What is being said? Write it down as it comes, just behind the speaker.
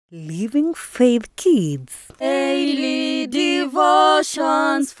Living Faith Kids. Daily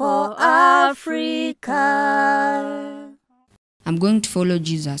devotions for Africa. I'm going to follow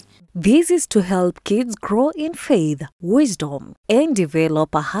Jesus. This is to help kids grow in faith, wisdom, and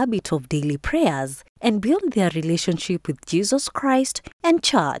develop a habit of daily prayers and build their relationship with Jesus Christ and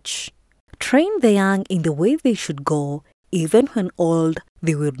church. Train the young in the way they should go. Even when old,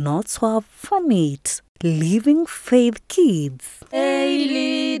 they will not swerve from it. Living Faith Kids.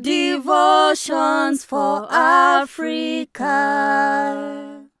 Daily devotions for Africa.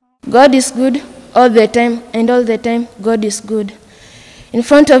 God is good all the time, and all the time God is good. In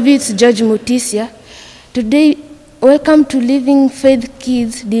front of you it's George Mutisia. Today, welcome to Living Faith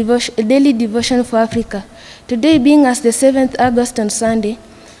Kids Daily Devotion for Africa. Today being as the 7th August on Sunday,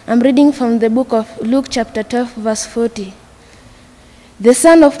 I'm reading from the book of Luke chapter 12 verse 40. The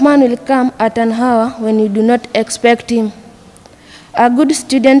Son of Man will come at an hour when you do not expect him. A good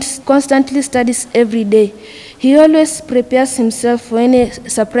student constantly studies every day. He always prepares himself for any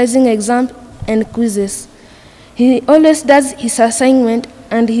surprising exam and quizzes. He always does his assignment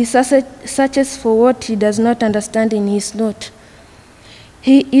and he searches for what he does not understand in his note.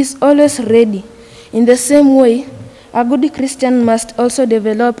 He is always ready. In the same way, a good Christian must also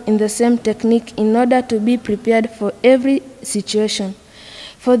develop in the same technique in order to be prepared for every situation.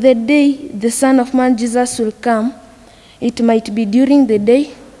 For the day the Son of Man Jesus will come, it might be during the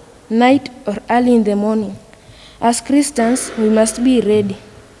day, night, or early in the morning. As Christians, we must be ready.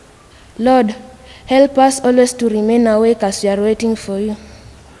 Lord, help us always to remain awake as we are waiting for you.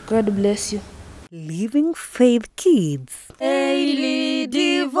 God bless you. Living Faith Kids. Daily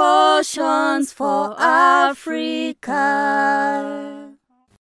devotions for Africa.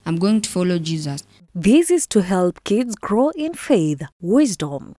 I'm going to follow Jesus. This is to help kids grow in faith,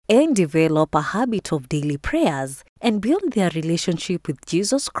 wisdom, and develop a habit of daily prayers and build their relationship with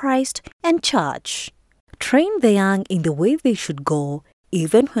Jesus Christ and church. Train the young in the way they should go.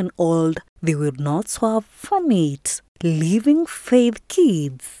 Even when old, they will not swerve from it. Living Faith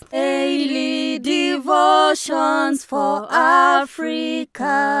Kids. Daily devotions for Africa.